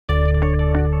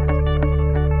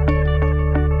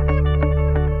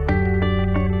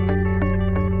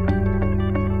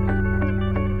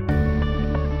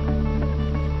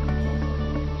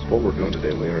what we're doing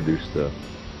today, we introduced the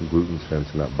gluten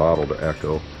sense in that bottle to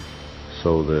Echo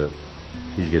so that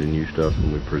he's getting used to us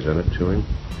when we present it to him.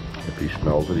 If he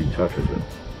smells it, he touches it.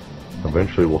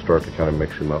 Eventually we'll start to kind of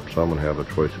mix him up some and have a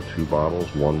choice of 2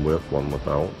 bottles, one with, one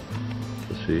without,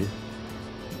 to see.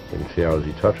 You can see how as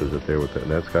he touches it there with it,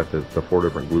 and that's got the 4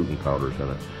 different gluten powders in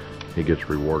it. He gets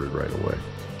rewarded right away.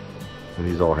 And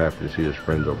he's all happy to see his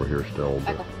friends over here still.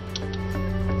 But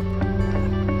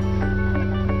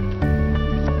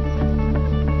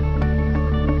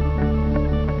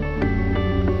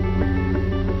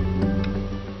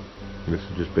this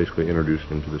is just basically introducing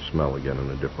him to the smell again in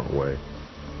a different way.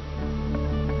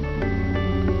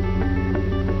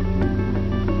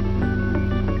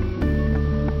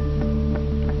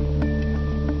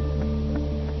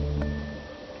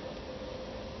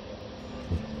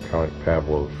 Kind of like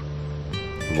Pavlov's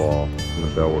law, and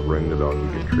the bell would ring, the dog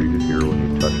would get treated here.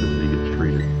 When he touches it, he gets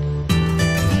treated.